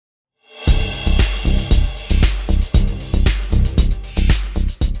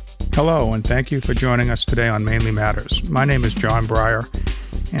Hello, and thank you for joining us today on Mainly Matters. My name is John Breyer,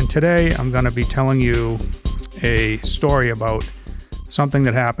 and today I'm going to be telling you a story about something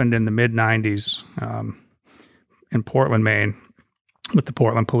that happened in the mid-90s in Portland, Maine, with the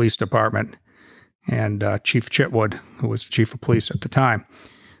Portland Police Department and Chief Chitwood, who was the chief of police at the time.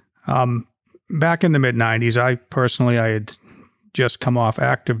 Back in the mid-90s, I had just come off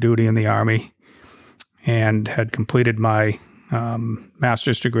active duty in the Army and had completed my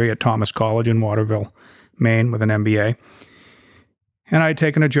master's degree at Thomas College in Waterville, Maine, with an MBA. And I had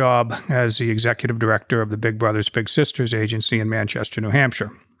taken a job as the executive director of the Big Brothers Big Sisters agency in Manchester, New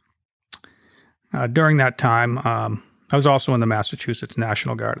Hampshire. During that time, I was also in the Massachusetts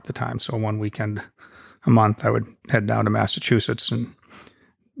National Guard at the time, so one weekend a month I would head down to Massachusetts and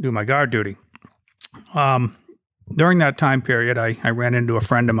do my guard duty. During that time period, I ran into a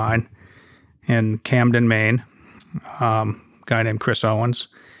friend of mine in Camden, Maine, a guy named Chris Owens,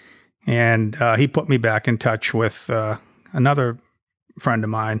 and he put me back in touch with another friend of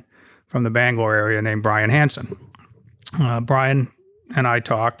mine from the Bangor area named Brian Hansen. Brian and I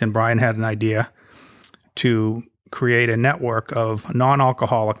talked, and Brian had an idea to create a network of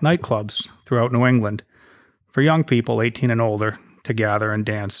non-alcoholic nightclubs throughout New England for young people 18 and older to gather and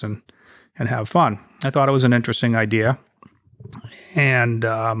dance and have fun. I thought it was an interesting idea. And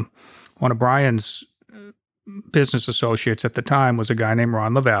one of Brian's business associates at the time was a guy named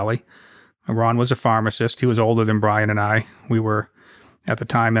Ron LaValle. Ron was a pharmacist. He was older than Brian and I. We were at the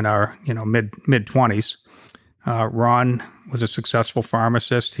time in our mid-20s. Ron was a successful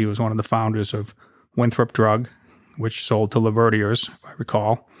pharmacist. He was one of the founders of Winthrop Drug, which sold to Laverdiers, if I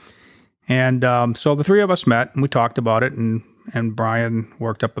recall. And so the three of us met and we talked about it, and Brian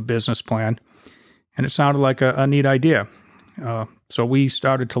worked up a business plan, and it sounded like a neat idea. So we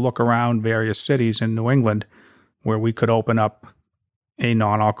started to look around various cities in New England where we could open up a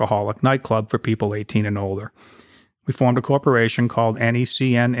non-alcoholic nightclub for people 18 and older. We formed a corporation called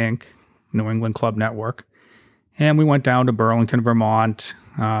NECN Inc., New England Club Network, and we went down to Burlington, Vermont.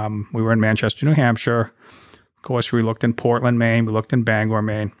 We were in Manchester, New Hampshire. Of course, we looked in Portland, Maine. We looked in Bangor,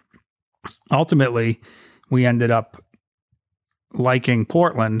 Maine. Ultimately, we ended up liking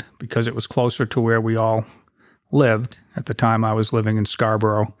Portland because it was closer to where we all lived. At the time, I was living in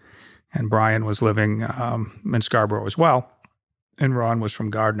Scarborough, and Brian was living in Scarborough as well, and Ron was from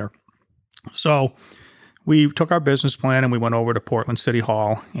Gardner. So we took our business plan and we went over to Portland City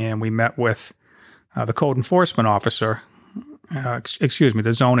Hall, and we met with the code enforcement officer,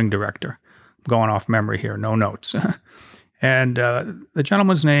 the zoning director. I'm going off memory here, no notes. And the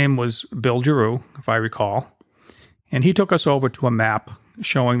gentleman's name was Bill Giroux, if I recall. And he took us over to a map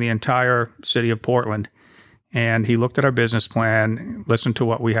showing the entire city of Portland. And he looked at our business plan, listened to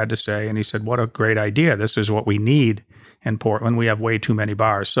what we had to say, and he said, "What a great idea. This is what we need in Portland. We have way too many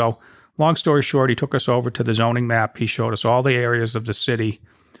bars." So long story short, he took us over to the zoning map. He showed us all the areas of the city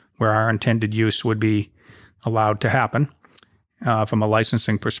where our intended use would be allowed to happen from a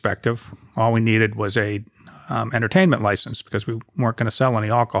licensing perspective. All we needed was a entertainment license because we weren't going to sell any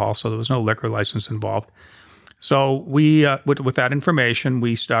alcohol, so there was no liquor license involved. So we, with that information,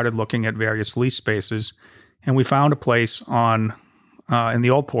 we started looking at various lease spaces, and we found a place in the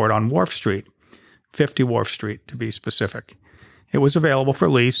Old Port on Wharf Street, 50 Wharf Street to be specific. It was available for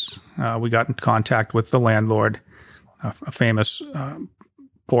lease. We got in contact with the landlord, a famous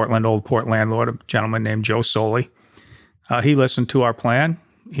Old Port landlord, a gentleman named Joe Soley. He listened to our plan.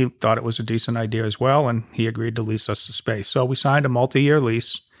 He thought it was a decent idea as well, and he agreed to lease us the space. So we signed a multi-year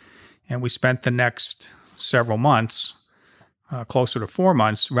lease, and we spent the next several months, closer to 4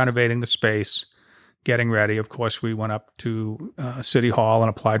 months, renovating the space, getting ready. Of course, we went up to City Hall and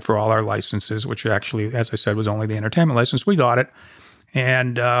applied for all our licenses, which actually, as I said, was only the entertainment license. We got it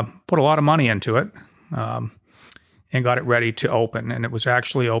and put a lot of money into it and got it ready to open. And it was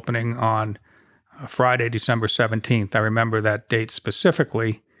actually opening on Friday, December 17th. I remember that date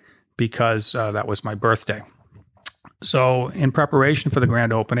specifically because that was my birthday. So in preparation for the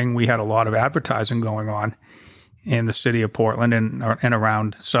grand opening, we had a lot of advertising going on in the city of Portland and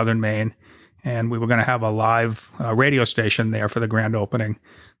around southern Maine. And we were going to have a live radio station there for the grand opening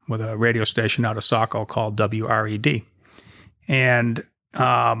with a radio station out of Saco called WRED. And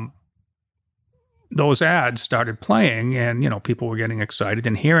those ads started playing, and, people were getting excited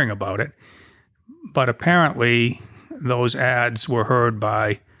and hearing about it. But apparently those ads were heard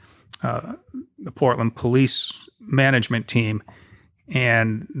by the Portland police management team,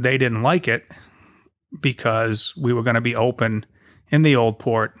 and they didn't like it because we were going to be open in the Old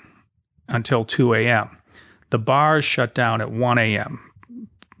Port until 2 a.m. The bars shut down at 1 a.m.,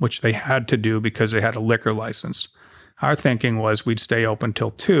 which they had to do because they had a liquor license. our thinking was we'd stay open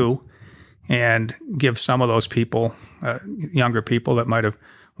till 2 and give some of those people, younger people that might have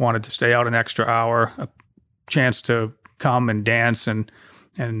wanted to stay out an extra hour, a chance to come and dance and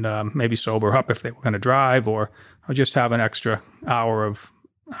maybe sober up if they were going to drive, or just have an extra hour of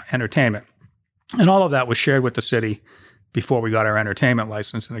entertainment. And all of that was shared with the city before we got our entertainment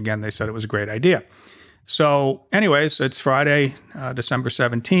license. And again, they said it was a great idea. So anyways, it's Friday, December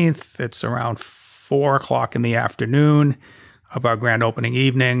 17th. It's around 4 o'clock in the afternoon of our grand opening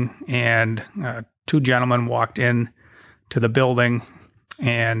evening. And 2 gentlemen walked in to the building,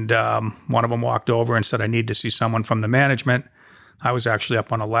 and one of them walked over and said, "I need to see someone from the management." I was actually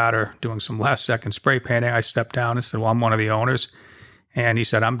up on a ladder doing some last-second spray painting. I stepped down and said, "Well, I'm one of the owners." And he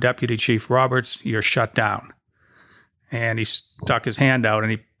said, "I'm Deputy Chief Roberts. You're shut down." And he stuck his hand out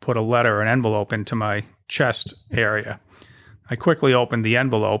and he put a letter, an envelope, into my chest area. I quickly opened the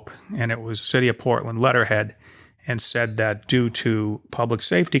envelope, and it was City of Portland letterhead, and said that due to public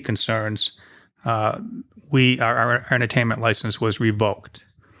safety concerns, our entertainment license was revoked,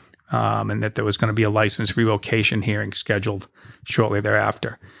 and that there was going to be a license revocation hearing scheduled shortly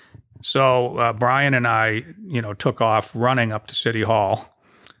thereafter. So Brian and I, took off running up to City Hall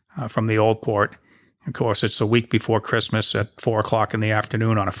from the Old Port. Of course, it's a week before Christmas at 4 o'clock in the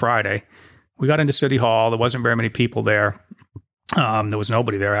afternoon on a Friday. We got into City Hall. There wasn't very many people there. There was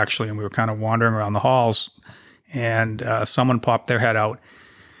nobody there, actually, and we were kind of wandering around the halls, and someone popped their head out.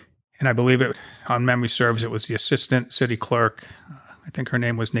 And I believe it, on memory serves, it was the assistant city clerk. I think her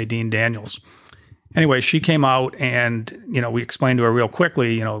name was Nadine Daniels. Anyway, she came out, and, we explained to her real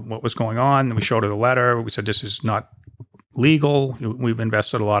quickly, what was going on. And we showed her the letter. We said, "This is not legal. We've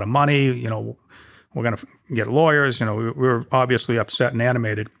invested a lot of money. We're going to get lawyers." We were obviously upset and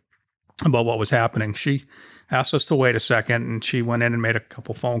animated about what was happening. She asked us to wait a second, and she went in and made a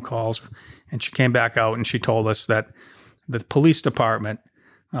couple phone calls, and she came back out and she told us that the police department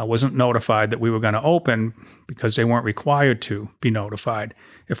wasn't notified that we were going to open because they weren't required to be notified.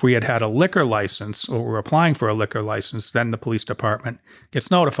 If we had had a liquor license, or were applying for a liquor license, then the police department gets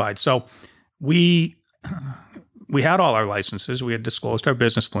notified. So we had all our licenses. We had disclosed our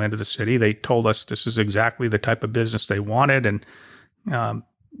business plan to the city. They told us this is exactly the type of business they wanted, and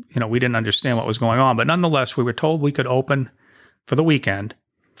we didn't understand what was going on. But nonetheless, we were told we could open for the weekend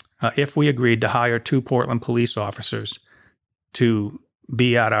if we agreed to hire 2 Portland police officers to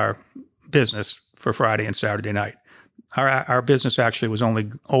be at our business for Friday and Saturday night. Our business actually was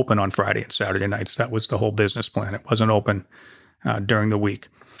only open on Friday and Saturday nights. That was the whole business plan. It wasn't open during the week.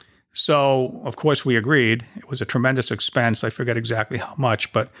 So, of course, we agreed. It was a tremendous expense. I forget exactly how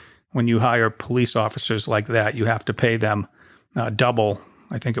much, but when you hire police officers like that, you have to pay them double.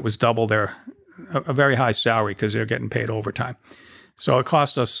 I think it was double a very high salary, because they're getting paid overtime. So it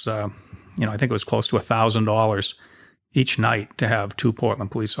cost us, I think it was close to $1,000 each night to have 2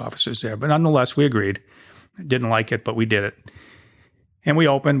 Portland police officers there. But nonetheless, we agreed. Didn't like it, but we did it. And we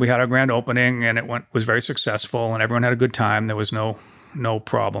opened. We had our grand opening, and it was very successful, and everyone had a good time. There was no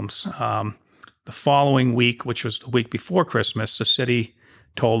problems. The following week, which was the week before Christmas, the city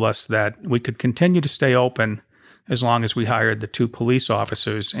told us that we could continue to stay open as long as we hired the 2 police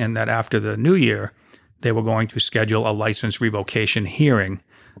officers, and that after the new year, they were going to schedule a license revocation hearing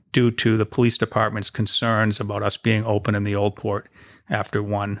due to the police department's concerns about us being open in the Old Port after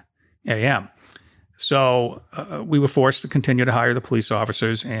 1 a.m. So we were forced to continue to hire the police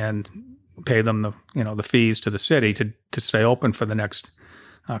officers and pay them the fees to the city to stay open for the next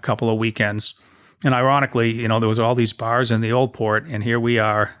couple of weekends. And ironically, there was all these bars in the Old Port, and here we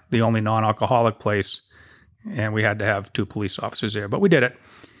are, the only non-alcoholic place, and we had to have 2 police officers there. But we did it.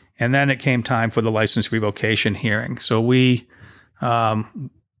 And then it came time for the license revocation hearing. So we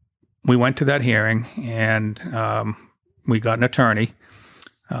went to that hearing, and we got an attorney,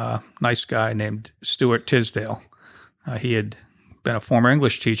 nice guy named Stuart Tisdale. He had been a former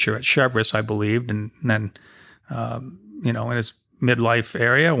English teacher at Chevrolet, I believed, and then, in his midlife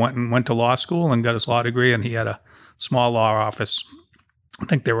area, went to law school and got his law degree, and he had a small law office. I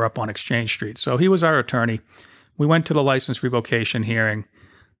think they were up on Exchange Street. So he was our attorney. We went to the license revocation hearing,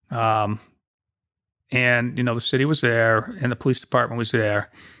 and, the city was there and the police department was there,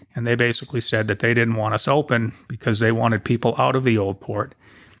 and they basically said that they didn't want us open because they wanted people out of the Old Port.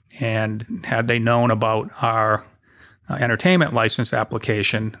 And had they known about our entertainment license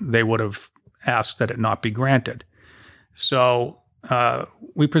application, they would have asked that it not be granted. So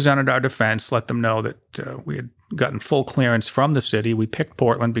we presented our defense, let them know that we had gotten full clearance from the city. We picked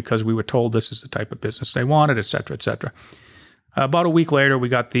Portland because we were told this is the type of business they wanted, et cetera, et cetera. About a week later, we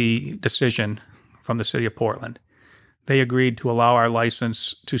got the decision from the city of Portland. They agreed to allow our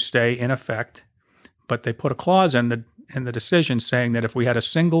license to stay in effect, but they put a clause in in the decision saying that if we had a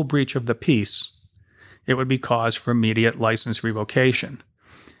single breach of the peace, it would be cause for immediate license revocation.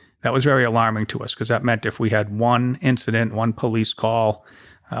 That was very alarming to us because that meant if we had one incident, one police call,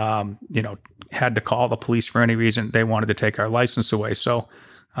 had to call the police for any reason, they wanted to take our license away. So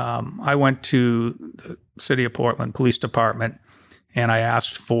I went to the City of Portland Police Department and I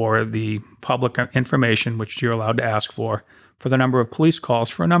asked for the public information, which you're allowed to ask for the number of police calls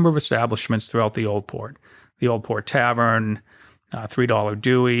for a number of establishments throughout the Old Port. The Old Port Tavern, $3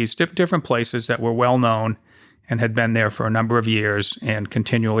 Dewey's, different places that were well known and had been there for a number of years and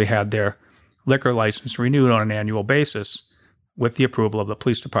continually had their liquor license renewed on an annual basis with the approval of the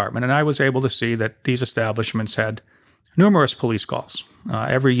police department. And I was able to see that these establishments had numerous police calls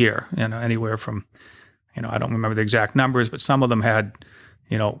every year, anywhere from, I don't remember the exact numbers, but some of them had,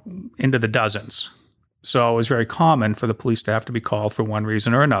 into the dozens. So it was very common for the police to have to be called for one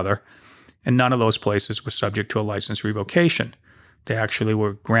reason or another. And none of those places were subject to a license revocation. They actually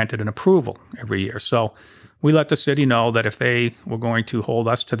were granted an approval every year. So we let the city know that if they were going to hold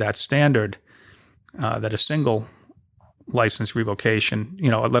us to that standard, that a single license revocation,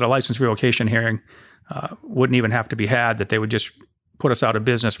 that a license revocation hearing wouldn't even have to be had, that they would just put us out of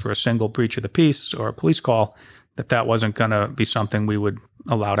business for a single breach of the peace or a police call, that wasn't going to be something we would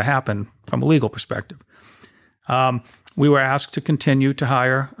allow to happen from a legal perspective. We were asked to continue to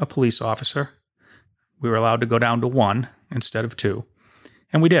hire a police officer. We were allowed to go down to one instead of two,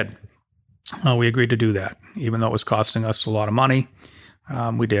 and we did. We agreed to do that, even though it was costing us a lot of money.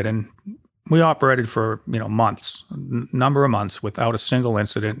 We did, and we operated for months, number of months, without a single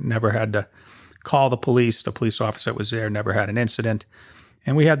incident. Never had to call the police. The police officer that was there never had an incident.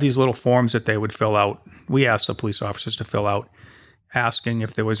 And we had these little forms that they would fill out. We asked the police officers to fill out, asking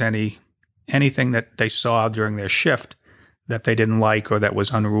if there was anything that they saw during their shift that they didn't like or that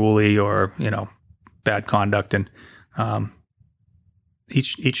was unruly or bad conduct. And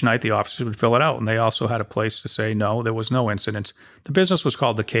each night the officers would fill it out, and they also had a place to say no, there was no incidents. The business was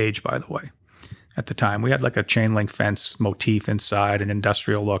called The Cage, by the way. At the time, we had like a chain link fence motif inside, an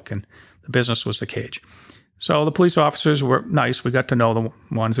industrial look, and the business was The Cage. So the police officers were nice. We got to know the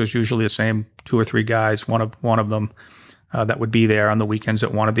ones. There was usually the same 2 or 3 guys. One of them that would be there on the weekends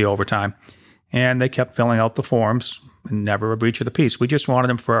that wanted the overtime, and they kept filling out the forms. And never a breach of the peace. We just wanted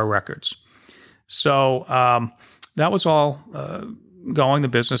them for our records. So that was all going. The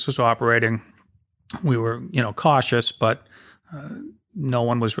business was operating. We were, cautious, but no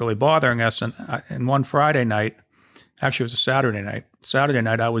one was really bothering us. And one Friday night, actually it was a Saturday night. Saturday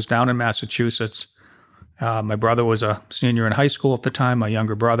night, I was down in Massachusetts. My brother was a senior in high school at the time, my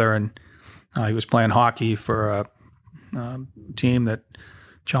younger brother, and he was playing hockey for a team that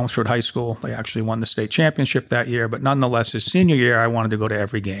Chelmsford High School. They actually won the state championship that year, but nonetheless, his senior year, I wanted to go to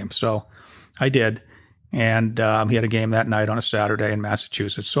every game. So I did. And he had a game that night on a Saturday in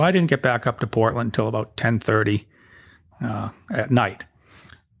Massachusetts. So I didn't get back up to Portland until about 10:30 at night.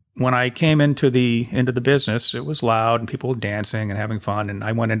 When I came into the business, it was loud and people were dancing and having fun. And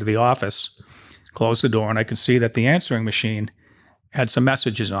I went into the office, closed the door, and I could see that the answering machine had some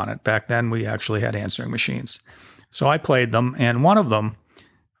messages on it. Back then, we actually had answering machines. So I played them, and one of them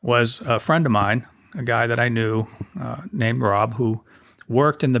was a friend of mine, a guy that I knew named Rob, who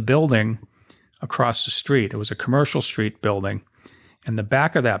worked in the building across the street. It was a commercial street building. And the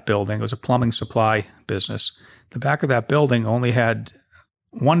back of that building, it was a plumbing supply business. The back of that building only had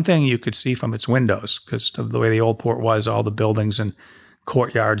one thing you could see from its windows because of the way the Old Port was, all the buildings and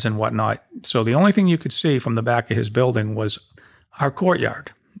courtyards and whatnot. So the only thing you could see from the back of his building was our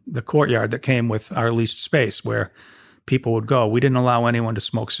courtyard, the courtyard that came with our leased space where people would go. We didn't allow anyone to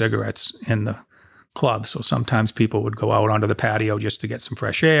smoke cigarettes in the club. So sometimes people would go out onto the patio just to get some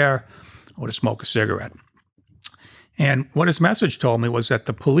fresh air or to smoke a cigarette. And what his message told me was that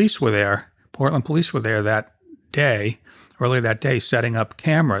the police were there, Portland police were there that day, earlier that day, setting up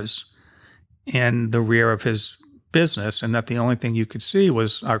cameras in the rear of his business, and that the only thing you could see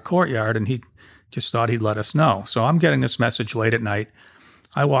was our courtyard, and he just thought he'd let us know. So I'm getting this message late at night.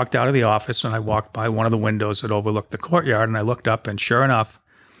 I walked out of the office and I walked by one of the windows that overlooked the courtyard, and I looked up, and sure enough,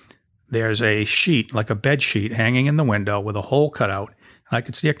 there's a sheet, like a bed sheet, hanging in the window with a hole cut out, and I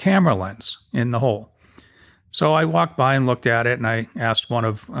could see a camera lens in the hole. So I walked by and looked at it, and I asked one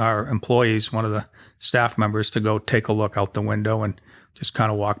of our employees, one of the staff members, to go take a look out the window and just kind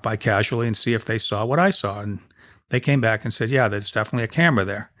of walk by casually and see if they saw what I saw. And they came back and said, yeah, there's definitely a camera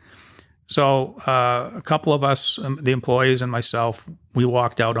there. So a couple of us, the employees and myself, we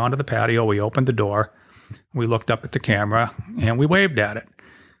walked out onto the patio. We opened the door. We looked up at the camera, and we waved at it.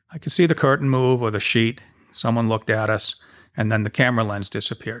 I could see the curtain move or the sheet. Someone looked at us, and then the camera lens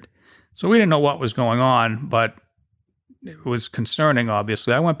disappeared. So we didn't know what was going on, but it was concerning,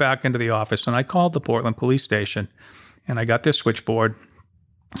 obviously. I went back into the office and I called the Portland police station and I got their switchboard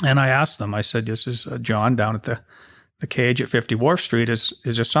and I asked them, I said, this is John down at the cage at 50 Wharf Street. Is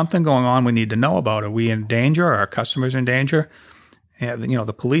there something going on we need to know about? Are we in danger? Are our customers in danger? And,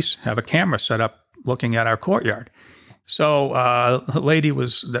 the police have a camera set up looking at our courtyard. So a lady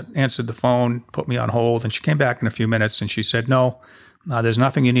that answered the phone, put me on hold, and she came back in a few minutes and she said, no, there's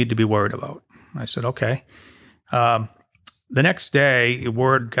nothing you need to be worried about. I said, okay. The next day,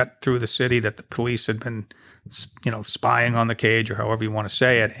 word got through the city that the police had been, spying on the cage, or however you want to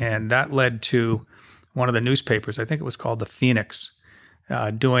say it. And that led to one of the newspapers, I think it was called the Phoenix,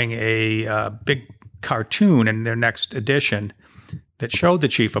 doing a big cartoon in their next edition that showed the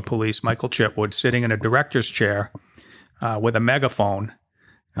chief of police, Michael Chitwood, sitting in a director's chair with a megaphone,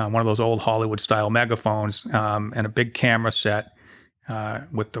 one of those old Hollywood-style megaphones, and a big camera set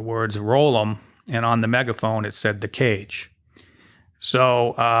with the words "roll 'em," and on the megaphone it said "the cage."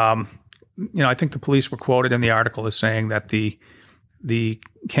 So, I think the police were quoted in the article as saying that the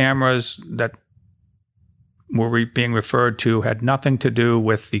cameras that were being referred to had nothing to do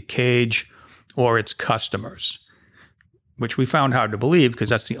with the cage or its customers, which we found hard to believe because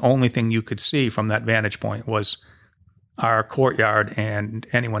that's the only thing you could see from that vantage point was our courtyard, and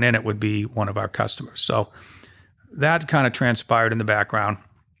anyone in it would be one of our customers. So that kind of transpired in the background.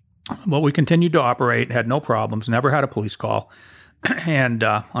 But we continued to operate, had no problems, never had a police call. And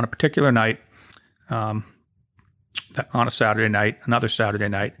on a particular night, on another Saturday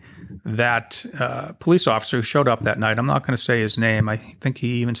night, that police officer who showed up that night, I'm not going to say his name. I think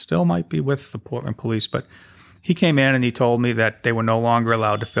he even still might be with the Portland police, but he came in and he told me that they were no longer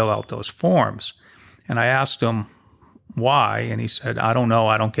allowed to fill out those forms. And I asked him why, and he said, I don't know,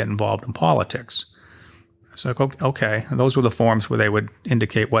 I don't get involved in politics. I was like, okay. And those were the forms where they would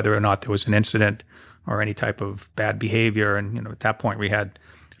indicate whether or not there was an incident or any type of bad behavior. And, at that point we had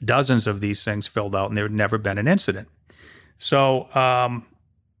dozens of these things filled out and there had never been an incident. So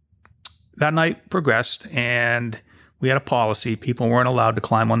that night progressed and we had a policy. People weren't allowed to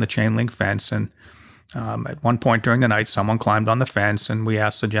climb on the chain link fence. And at one point during the night, someone climbed on the fence and we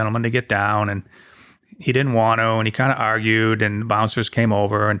asked the gentleman to get down and he didn't want to, and he kind of argued, and the bouncers came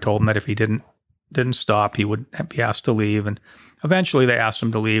over and told him that if he didn't stop, he would be asked to leave. And eventually they asked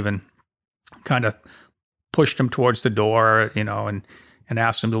him to leave and kind of pushed him towards the door, and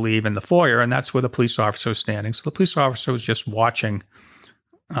asked him to leave in the foyer. And that's where the police officer was standing. So the police officer was just watching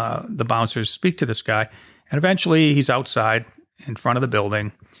the bouncers speak to this guy. And eventually he's outside in front of the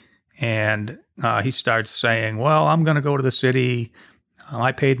building and he starts saying, well, I'm going to go to the city.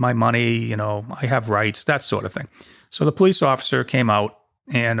 I paid my money, I have rights, that sort of thing. So the police officer came out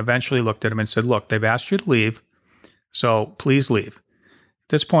and eventually looked at him and said, look, they've asked you to leave, so please leave. At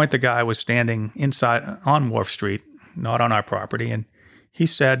this point, the guy was standing inside on Wharf Street, not on our property, and he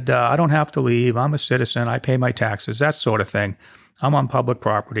said, I don't have to leave. I'm a citizen. I pay my taxes, that sort of thing. I'm on public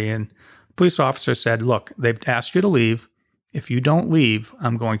property. And the police officer said, look, they've asked you to leave. If you don't leave,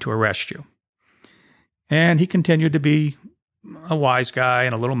 I'm going to arrest you. And he continued to be a wise guy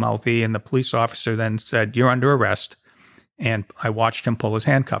and a little mouthy. And the police officer then said, you're under arrest. And I watched him pull his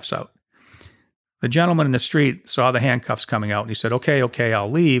handcuffs out. The gentleman in the street saw the handcuffs coming out and he said, okay,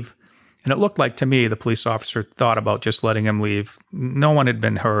 I'll leave. And it looked like to me, the police officer thought about just letting him leave. No one had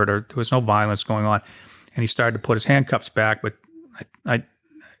been hurt or there was no violence going on. And he started to put his handcuffs back. But I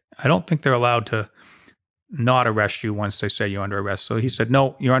don't think they're allowed to not arrest you once they say you're under arrest. So he said,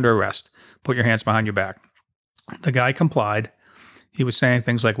 no, you're under arrest. Put your hands behind your back. The guy complied. He was saying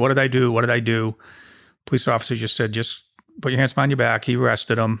things like, what did I do? What did I do? Police officer just said, just put your hands behind your back. He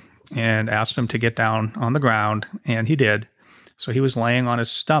arrested him and asked him to get down on the ground. And he did. So he was laying on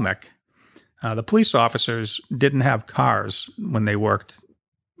his stomach. The police officers didn't have cars when they worked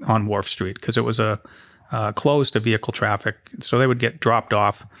on Wharf Street because it was closed to vehicle traffic. So they would get dropped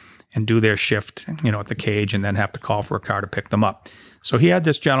off and do their shift, at the cage and then have to call for a car to pick them up. So he had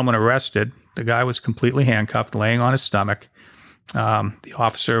this gentleman arrested. The guy was completely handcuffed, laying on his stomach. The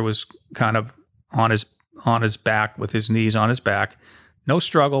officer was kind of on his back with his knees on his back. No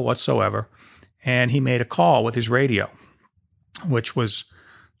struggle whatsoever. And he made a call with his radio, which was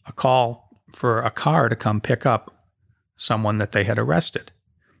a call for a car to come pick up someone that they had arrested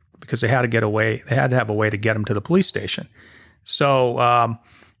because they had to get away. They had to have a way to get him to the police station. So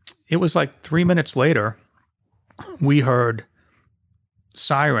it was like 3 minutes later, we heard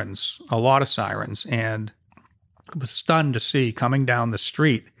sirens, a lot of sirens, and I was stunned to see coming down the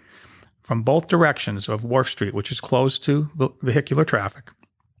street from both directions of Wharf Street, which is closed to vehicular traffic,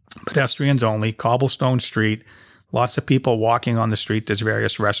 pedestrians only, cobblestone street, lots of people walking on the street. There's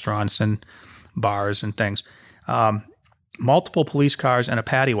various restaurants and bars and things. multiple police cars and a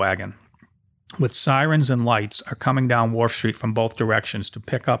paddy wagon with sirens and lights are coming down Wharf Street from both directions to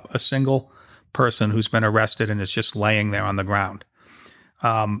pick up a single person who's been arrested and is just laying there on the ground.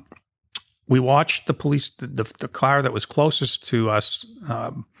 We watched the police, the car that was closest to us,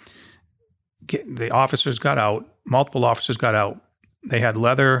 the officers got out, multiple officers got out. They had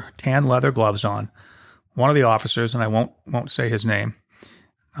tan leather gloves on. One of the officers, and I won't say his name,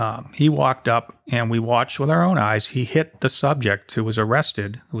 he walked up and we watched with our own eyes. He hit the subject who was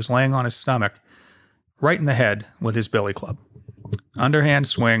arrested, who was laying on his stomach, right in the head with his billy club. Underhand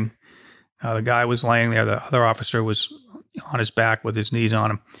swing. The guy was laying there. The other officer was on his back with his knees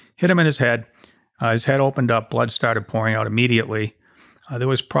on him. Hit him in his head. His head opened up. Blood started pouring out immediately. There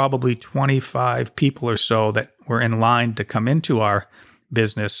was probably 25 people or so that were in line to come into our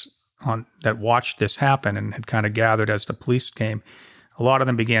business that watched this happen and had kind of gathered as the police came. A lot of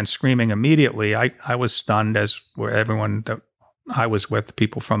them began screaming immediately. I was stunned, as were everyone that I was with, the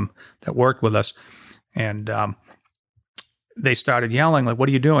people that worked with us. And they started yelling, like, "What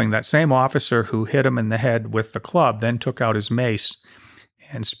are you doing?" That same officer who hit him in the head with the club then took out his mace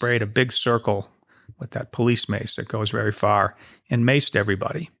and sprayed a big circle with that police mace that goes very far and maced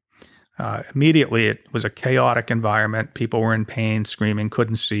everybody. Immediately, it was a chaotic environment. People were in pain, screaming,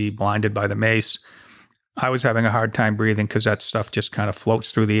 couldn't see, blinded by the mace. I was having a hard time breathing because that stuff just kind of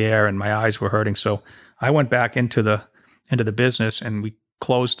floats through the air and my eyes were hurting. So I went back into the business and we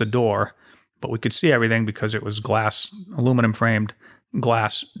closed the door, but we could see everything because it was glass, aluminum framed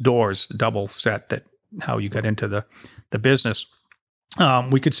glass doors, double set, that how you got into the business.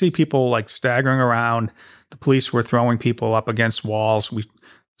 We could see people like staggering around. The police were throwing people up against walls. We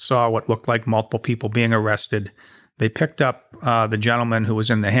saw what looked like multiple people being arrested. They picked up the gentleman who was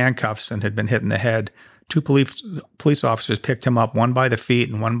in the handcuffs and had been hit in the head. Two police officers picked him up, one by the feet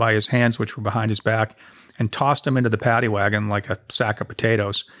and one by his hands, which were behind his back, and tossed him into the paddy wagon like a sack of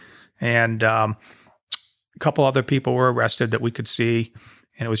potatoes. And a couple other people were arrested that we could see,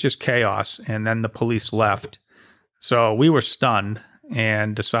 and it was just chaos. And then the police left. So we were stunned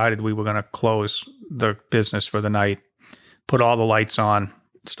and decided we were going to close the business for the night, put all the lights on,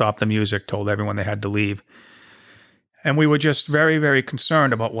 stop the music, told everyone they had to leave. And we were just very, very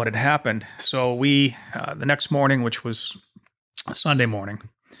concerned about what had happened. So we, the next morning, which was a Sunday morning,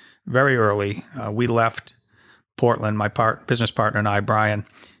 very early, we left Portland, my business partner and I, Brian,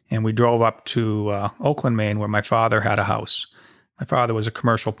 and we drove up to Oakland, Maine, where my father had a house. My father was a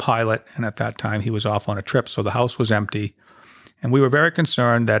commercial pilot, and at that time he was off on a trip, so the house was empty. And we were very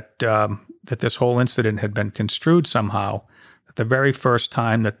concerned that this whole incident had been construed somehow. That the very first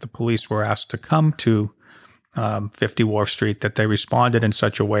time that the police were asked to come to 50 Wharf Street, that they responded in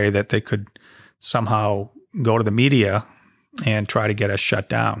such a way that they could somehow go to the media and try to get us shut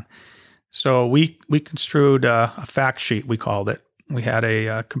down. So we construed a fact sheet, we called it. We had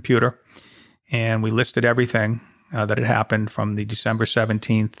a computer, and we listed everything that had happened from the December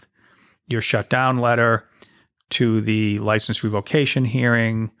 17th "you're shut down" letter to the license revocation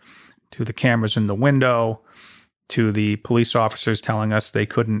hearing, to the cameras in the window, to the police officers telling us they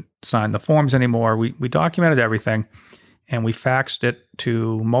couldn't sign the forms anymore. We documented everything, and we faxed it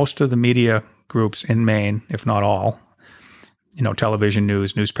to most of the media groups in Maine, if not all, television,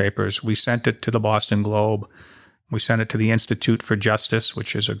 news, newspapers. We sent it to the Boston Globe. We sent it to the Institute for Justice,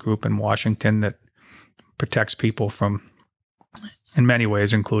 which is a group in Washington that protects people from, in many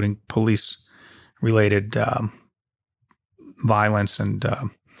ways, including police-related violence and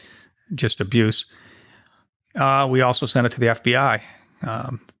just abuse. We also sent it to the FBI,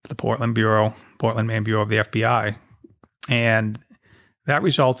 the Portland, Maine Bureau of the FBI. And that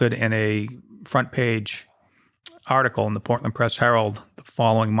resulted in a front page article in the Portland Press Herald the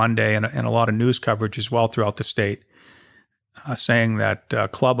following Monday, and a lot of news coverage as well throughout the state, saying that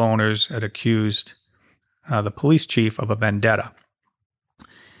club owners had accused the police chief of a vendetta.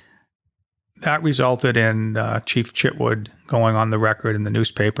 That resulted in Chief Chitwood going on the record in the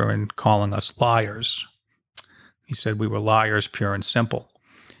newspaper and calling us liars. He said we were liars, pure and simple.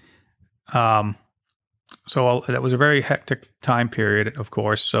 So that was a very hectic time period, of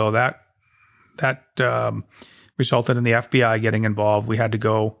course. So that resulted in the FBI getting involved. We had to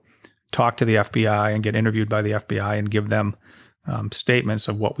go talk to the FBI and get interviewed by the FBI and give them statements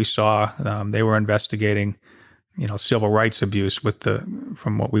of what we saw. They were investigating, civil rights abuse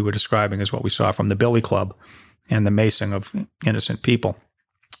from what we were describing as what we saw from the Billy Club and the macing of innocent people.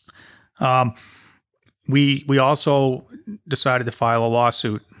 We also decided to file a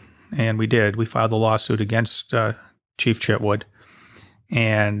lawsuit, and we did. We filed a lawsuit against Chief Chitwood,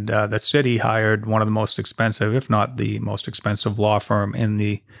 and the city hired one of the most expensive, if not the most expensive law firm in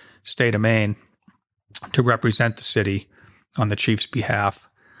the state of Maine to represent the city on the chief's behalf.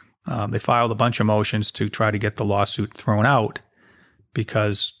 They filed a bunch of motions to try to get the lawsuit thrown out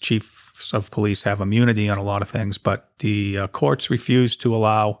because chiefs of police have immunity on a lot of things, but the courts refused to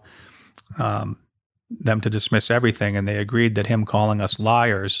allow them to dismiss everything, and they agreed that him calling us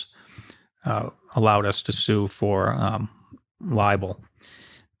liars allowed us to sue for libel.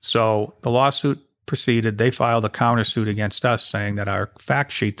 So the lawsuit proceeded. They filed a countersuit against us saying that our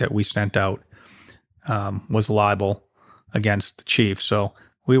fact sheet that we sent out was libel against the chief. So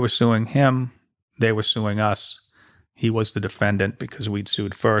we were suing him. They were suing us. He was the defendant because we'd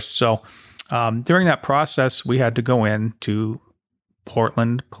sued first. So during that process, we had to go in to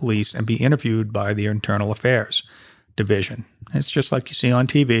Portland Police and be interviewed by the Internal Affairs Division. It's just like you see on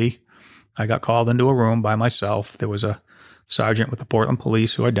TV. I got called into a room by myself. There was a sergeant with the Portland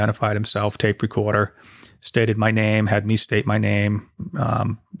Police who identified himself, tape recorder, stated my name, had me state my name,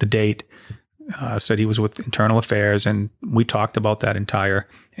 the date, said he was with Internal Affairs, and we talked about that entire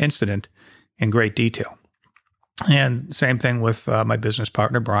incident in great detail. And same thing with my business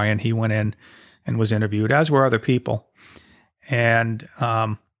partner, Brian. He went in and was interviewed, as were other people. And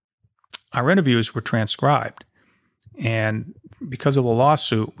our interviews were transcribed. And because of the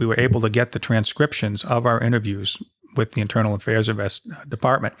lawsuit, we were able to get the transcriptions of our interviews with the Internal Affairs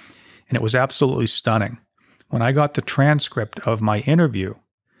Department. And it was absolutely stunning. When I got the transcript of my interview,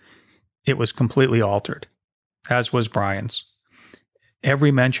 it was completely altered, as was Brian's.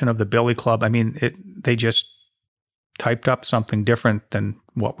 Every mention of the Billy Club, I mean, they just typed up something different than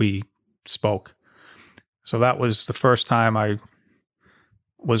what we spoke. So that was the first time I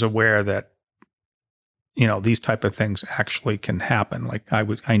was aware that, you know, these type of things actually can happen. Like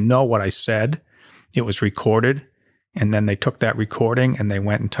I know what I said. It was recorded, and then they took that recording and they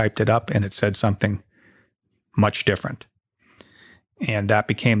went and typed it up, and it said something much different. And that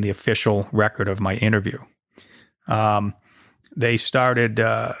became the official record of my interview. They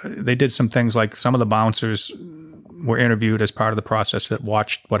did some things like some of the bouncers were interviewed as part of the process that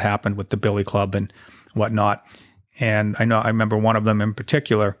watched what happened with the Billy Club and whatnot. And I remember one of them in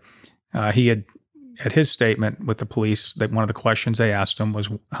particular, he had, at his statement with the police, that one of the questions they asked him was,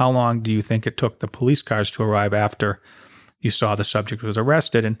 how long do you think it took the police cars to arrive after you saw the subject was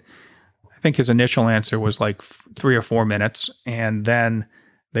arrested? And I think his initial answer was like 3 or 4 minutes. And then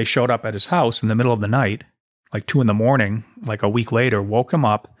they showed up at his house in the middle of the night, like 2 a.m, like a week later, woke him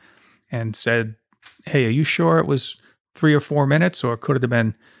up and said, hey, are you sure it was 3 or 4 minutes, or could it have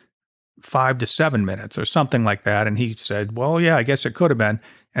been 5 to 7 minutes or something like that? And he said, well, yeah, I guess it could have been.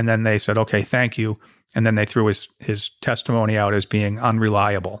 And then they said, okay, thank you. And then they threw his testimony out as being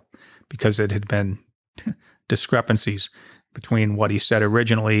unreliable because it had been discrepancies between what he said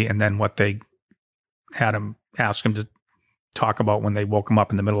originally and then what they had him ask him to talk about when they woke him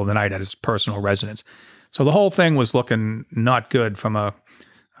up in the middle of the night at his personal residence. So the whole thing was looking not good from a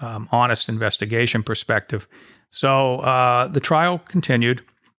honest investigation perspective. So the trial continued,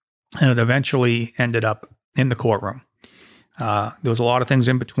 and it eventually ended up in the courtroom. There was a lot of things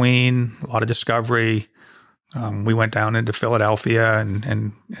in between, a lot of discovery. We went down into Philadelphia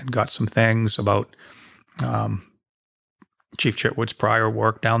and got some things about Chief Chitwood's prior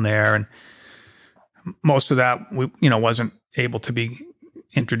work down there, and most of that wasn't able to be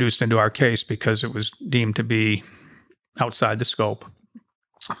introduced into our case because it was deemed to be outside the scope.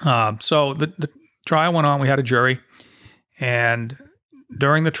 So the trial went on. We had a jury, and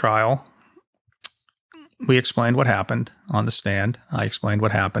during the trial, we explained what happened on the stand. I explained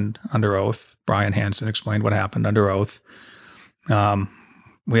what happened under oath. Brian Hansen explained what happened under oath.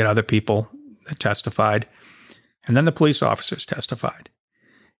 We had other people that testified, and then the police officers testified,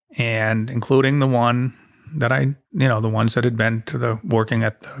 and including the one that the ones that had been to working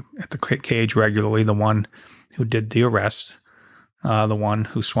at the cage regularly, the one who did the arrest, the one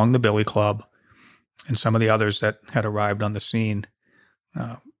who swung the Billy Club, and some of the others that had arrived on the scene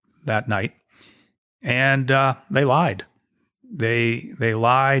that night. And they lied. They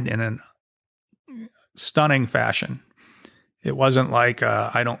lied in a stunning fashion. It wasn't like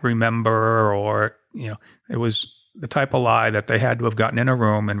I don't remember, or it was the type of lie that they had to have gotten in a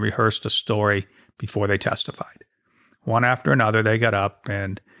room and rehearsed a story before they testified. One after another, they got up,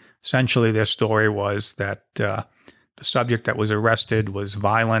 and essentially their story was that the subject that was arrested was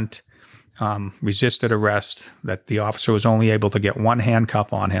violent, resisted arrest, that the officer was only able to get one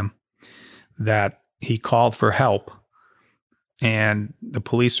handcuff on him, that he called for help, and the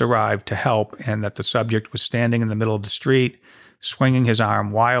police arrived to help, and that the subject was standing in the middle of the street, swinging his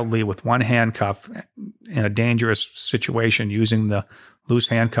arm wildly with one handcuff in a dangerous situation, using the loose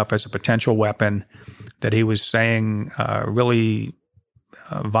handcuff as a potential weapon, that he was saying really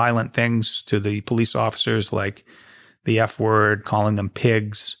violent things to the police officers, like the F word, calling them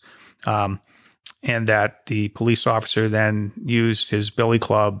pigs, and that the police officer then used his billy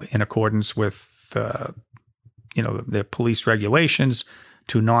club in accordance with the police regulations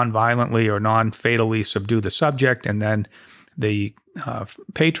to non-violently or non-fatally subdue the subject. And then the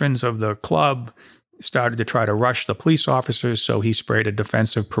patrons of the club started to try to rush the police officers, so he sprayed a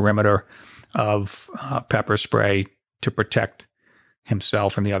defensive perimeter of pepper spray to protect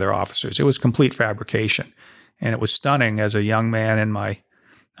himself and the other officers. It was complete fabrication. And it was stunning as a young man in my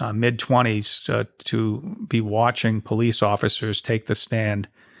mid-20s to be watching police officers take the stand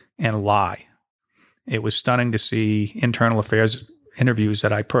and lie. It was stunning to see internal affairs interviews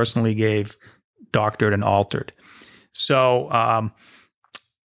that I personally gave doctored and altered. So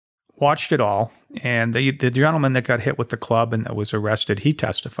watched it all. And the gentleman that got hit with the club and that was arrested, he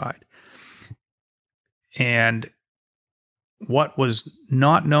testified. And what was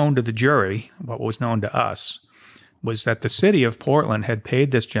not known to the jury, what was known to us, was that the city of Portland had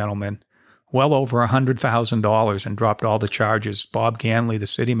paid this gentleman well over $100,000 and dropped all the charges. Bob Ganley, the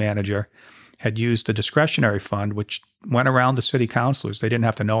city manager, had used the discretionary fund, which went around the city councilors. They didn't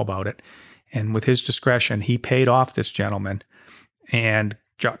have to know about it. And with his discretion, he paid off this gentleman and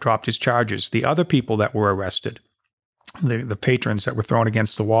dropped his charges. The other people that were arrested, the patrons that were thrown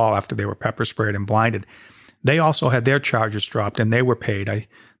against the wall after they were pepper sprayed and blinded, they also had their charges dropped and they were paid. I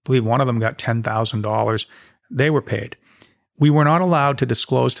believe one of them got $10,000. They were paid. We were not allowed to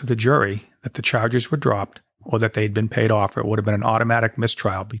disclose to the jury that the charges were dropped or that they'd been paid off, or it would have been an automatic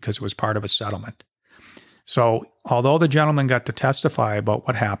mistrial because it was part of a settlement. So although the gentleman got to testify about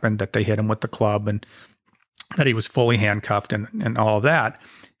what happened, that they hit him with the club and that he was fully handcuffed and all of that,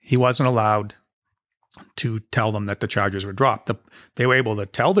 he wasn't allowed to tell them that the charges were dropped. They were able to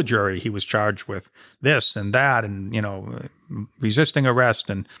tell the jury he was charged with this and that and, resisting arrest,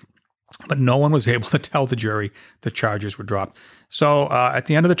 but no one was able to tell the jury the charges were dropped. So at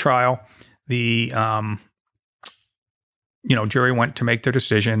the end of the trial, the jury went to make their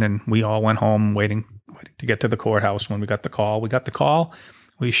decision, and we all went home waiting to get to the courthouse when we got the call. We got the call.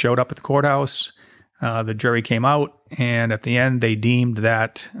 We showed up at the courthouse. The jury came out, and at the end, they deemed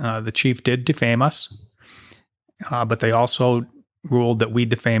that the chief did defame us, but they also ruled that we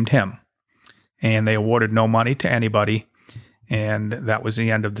defamed him, and they awarded no money to anybody, and that was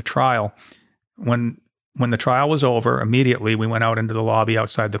the end of the trial. When the trial was over, immediately we went out into the lobby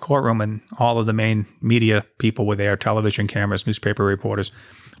outside the courtroom, and all of the main media people were there, television cameras, newspaper reporters.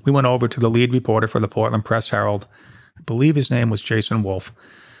 We went over to the lead reporter for the Portland Press-Herald. I believe his name was Jason Wolf,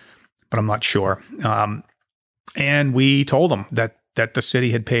 but I'm not sure. And we told them that the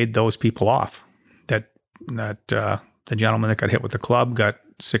city had paid those people off, that the gentleman that got hit with the club got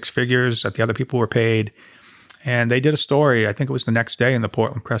 6 figures, that the other people were paid. And they did a story, I think it was the next day in the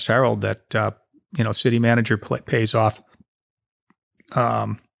Portland Press-Herald, that city manager pays off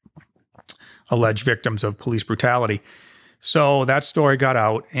alleged victims of police brutality. So that story got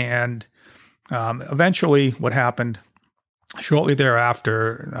out, and eventually what happened shortly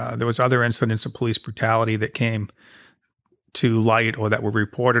thereafter, there was other incidents of police brutality that came to light or that were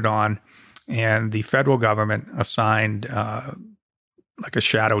reported on, and the federal government assigned like a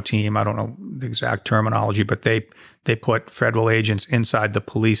shadow team. I don't know the exact terminology, but they put federal agents inside the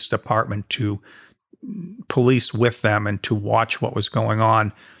police department to police with them and to watch what was going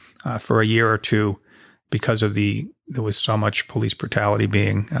on for a year or two, because there was so much police brutality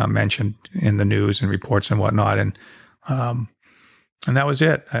being mentioned in the news and reports and whatnot. And that was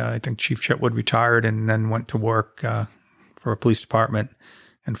it. I think Chief Chitwood retired and then went to work for a police department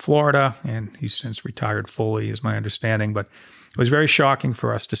in Florida, and he's since retired fully, is my understanding. But it was very shocking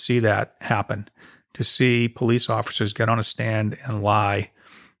for us to see that happen, to see police officers get on a stand and lie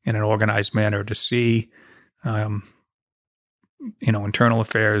in an organized manner, to see, internal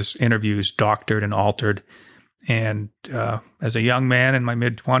affairs interviews doctored and altered. And as a young man in my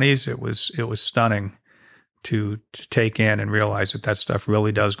mid-20s, it was stunning to take in and realize that stuff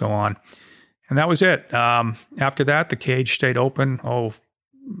really does go on. And that was it. After that, the cage stayed open,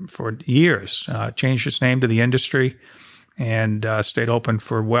 for years, changed its name to The Industry, and stayed open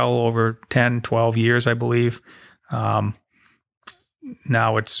for well over 10, 12 years, I believe. Now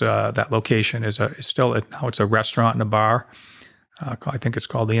it's that location is still a restaurant and a bar. I think it's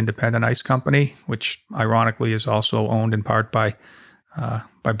called the Independent Ice Company, which ironically is also owned in part by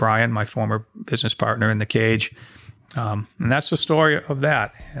Brian, my former business partner in the cage. And that's the story of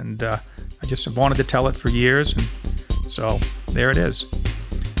that. And I just have wanted to tell it for years. And so there it is.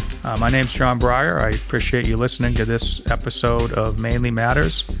 My name's John Breyer. I appreciate you listening to this episode of Mainly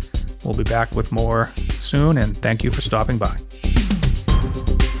Matters. We'll be back with more soon, and thank you for stopping by.